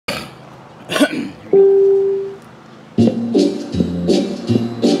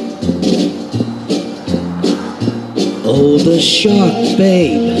Oh, the shark,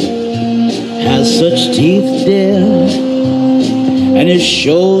 babe, has such teeth, dear, and it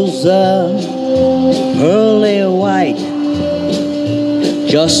shows pearly white.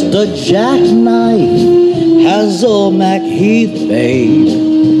 Just a jackknife has old Mack Heath, babe,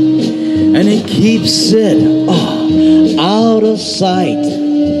 and it keeps it out of sight.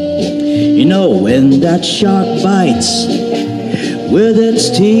 You know, when that shark bites with its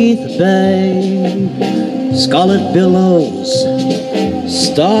teeth, babe, scarlet billows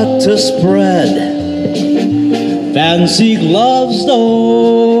start to spread. Fancy gloves,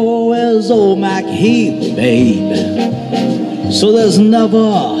 though, as old Mack Heath, babe, so there's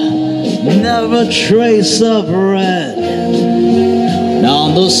never trace of red.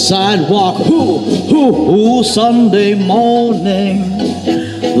 Down the sidewalk, Sunday morning,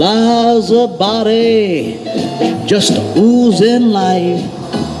 lies a body just oozing life,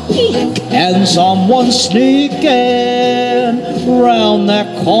 and someone sneaking round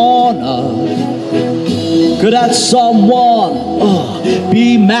that corner. Could that someone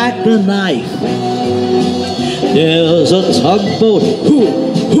be Mack the Knife? There's a tugboat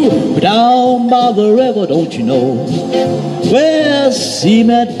down by the river, don't you know, where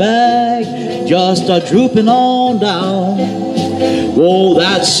cement bag just a drooping on down. Oh,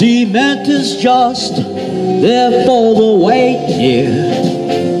 that cement is just there for the weight, yeah.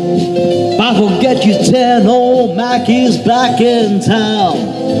 If I forget you 10, old Mackie's back in town.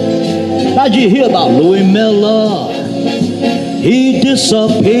 How'd you hear about Louis Miller? He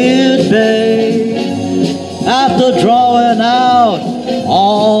disappeared, babe, after drawing out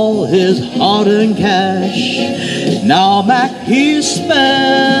all his hard-earned cash. Now Mack, he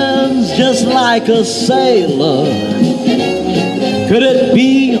spends just like a sailor. Could it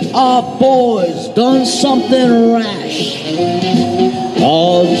be our boys done something rash?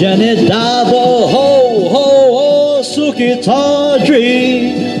 Oh, Jenny Diver, ho, ho, ho, Suki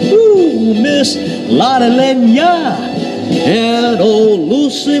Tawdry, ooh, Miss Lottie Lenya, and old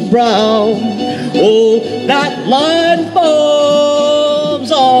Lucy Brown. Oh, that line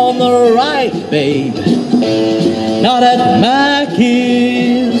forms on the right, babe. Now that Mack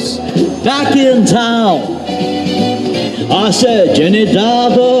is back in town. I said, Jenny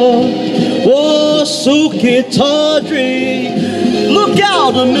Diver, oh, Suki Tawdry, look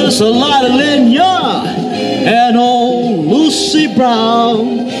out to Miss Lottie Lenya and old Lucy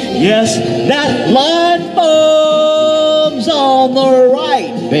Brown. Yes, that line forms on the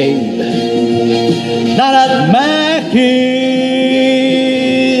right, babe. Now that Mack is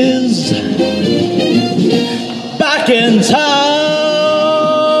back in town.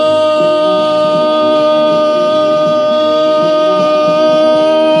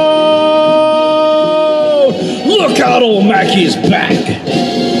 Look out, old Mackie's back.